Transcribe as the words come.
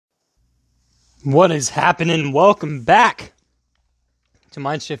What is happening? Welcome back to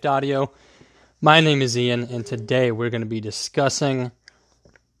Mindshift Audio. My name is Ian, and today we're going to be discussing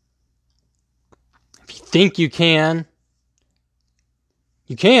if you think you can,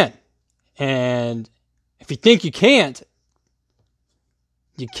 you can. And if you think you can't,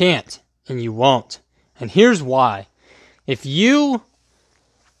 and you won't. And here's why. If you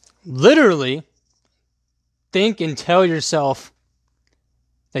literally think and tell yourself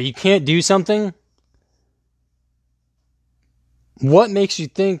that you can't do something, what makes you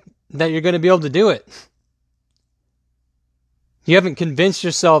think that you're going to be able to do it? You haven't convinced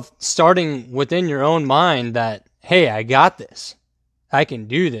yourself, starting within your own mind, that, hey, I got this. I can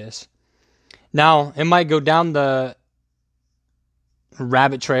do this. Now, it might go down the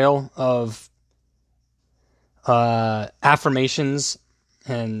rabbit trail of affirmations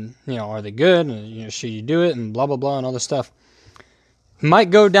and, are they good? And, should you do it? And blah, blah, blah, and all this stuff.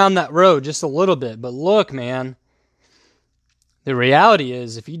 Might go down that road just a little bit, but look, man, the reality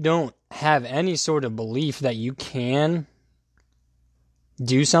is if you don't have any sort of belief that you can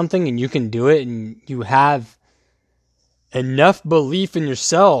do something and you can do it and you have enough belief in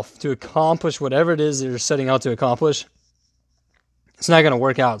yourself to accomplish whatever it is that you're setting out to accomplish, it's not going to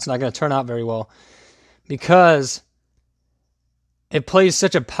work out. It's not going to turn out very well because it plays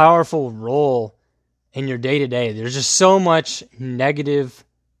such a powerful role in your day-to-day. There's just so much negative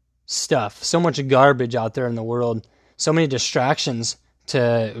stuff, so much garbage out there in the world, so many distractions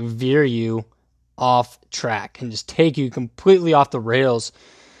to veer you off track and just take you completely off the rails.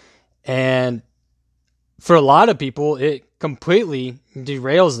 And for a lot of people, it completely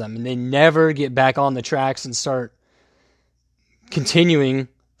derails them and they never get back on the tracks and start continuing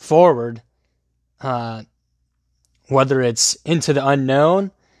forward, whether it's into the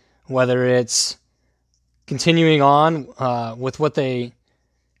unknown, whether it's continuing on with what they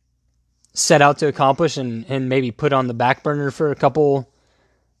set out to accomplish and maybe put on the back burner for a couple,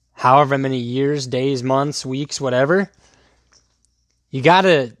 however many years, days, months, weeks, whatever. You got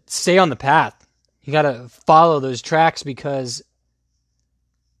to stay on the path. You got to follow those tracks because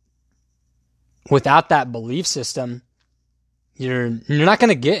without that belief system, you're not going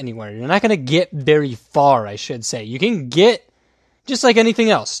to get anywhere. You're not going to get very far, I should say. You can get just like anything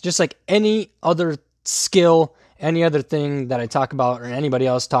else, just like any other skill, any other thing that I talk about or anybody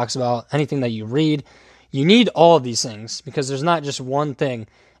else talks about, anything that you read. You need all of these things because there's not just one thing.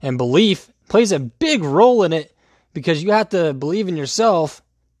 And belief plays a big role in it because you have to believe in yourself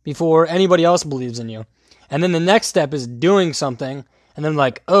before anybody else believes in you. And then the next step is doing something and then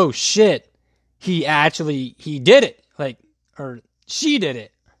like, oh shit, he did it. Or she did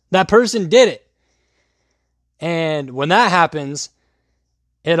it. That person did it. And when that happens,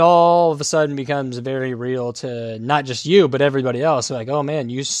 it all of a sudden becomes very real to not just you, but everybody else. So like, oh man,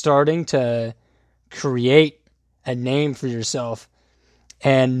 you starting to create a name for yourself.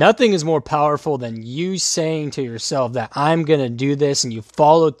 And nothing is more powerful than you saying to yourself that I'm going to do this, and you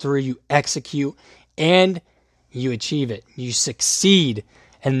follow through, you execute, and you achieve it. You succeed.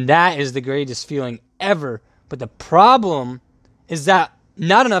 And that is the greatest feeling ever. But the problem is that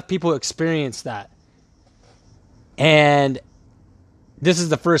not enough people experience that. And this is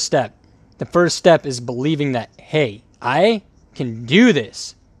the first step. The first step is believing that, hey, I can do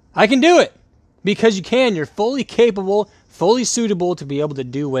this. I can do it. Because you can. You're fully capable, fully suitable to be able to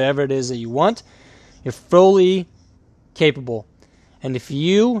do whatever it is that you want. You're fully capable. And if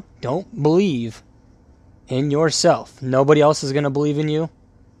you don't believe in yourself, nobody else is going to believe in you.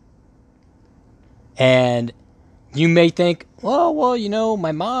 And you may think, well,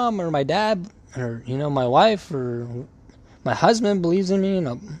 my mom or my dad or, my wife or my husband believes in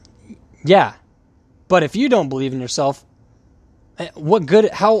me. Yeah. But if you don't believe in yourself, what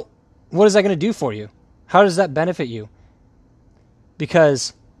is that going to do for you? How does that benefit you?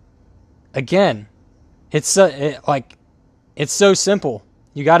 Because, again, it's so simple.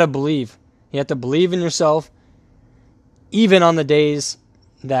 You got to believe. You have to believe in yourself, even on the days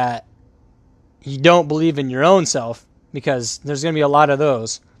that you don't believe in your own self, because there's going to be a lot of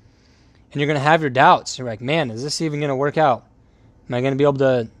those. And you're going to have your doubts. You're like, man, is this even going to work out? Am I going to be able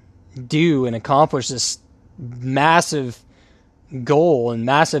to do and accomplish this massive goal and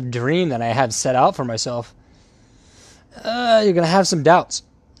massive dream that I have set out for myself? You're going to have some doubts.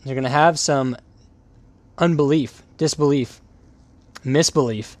 You're going to have some unbelief, disbelief,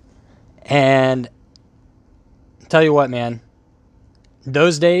 misbelief. And I'll tell you what, man,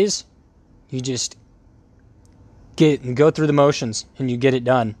 those days, you just go through the motions and you get it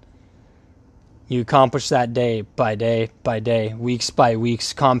done. You accomplish that day by day, weeks by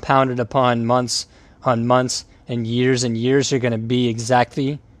weeks, compounded upon months on months and years, you're going to be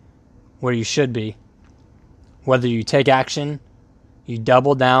exactly where you should be. Whether you take action, you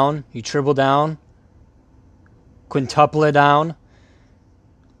double down, you triple down, quintuple it down,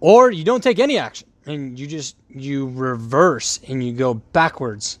 or you don't take any action and you reverse and you go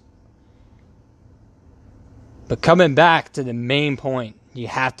backwards. But coming back to the main point, you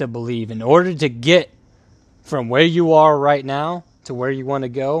have to believe. In order to get from where you are right now to where you want to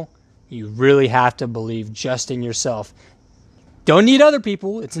go, you really have to believe just in yourself. Don't need other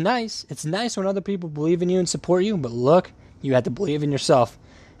people. It's nice. It's nice when other people believe in you and support you, but look, you have to believe in yourself.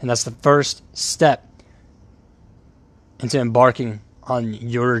 And that's the first step into embarking on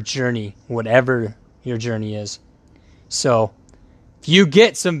your journey, whatever your journey is. So, if you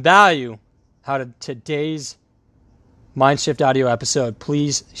get some value out of today's Mindshift audio episode,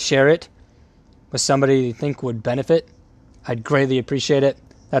 please share it with somebody you think would benefit. I'd greatly appreciate it.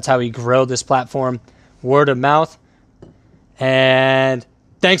 That's how we grow this platform, word of mouth. And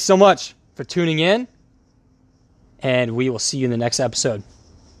thanks so much for tuning in. And we will see you in the next episode.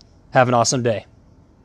 Have an awesome day.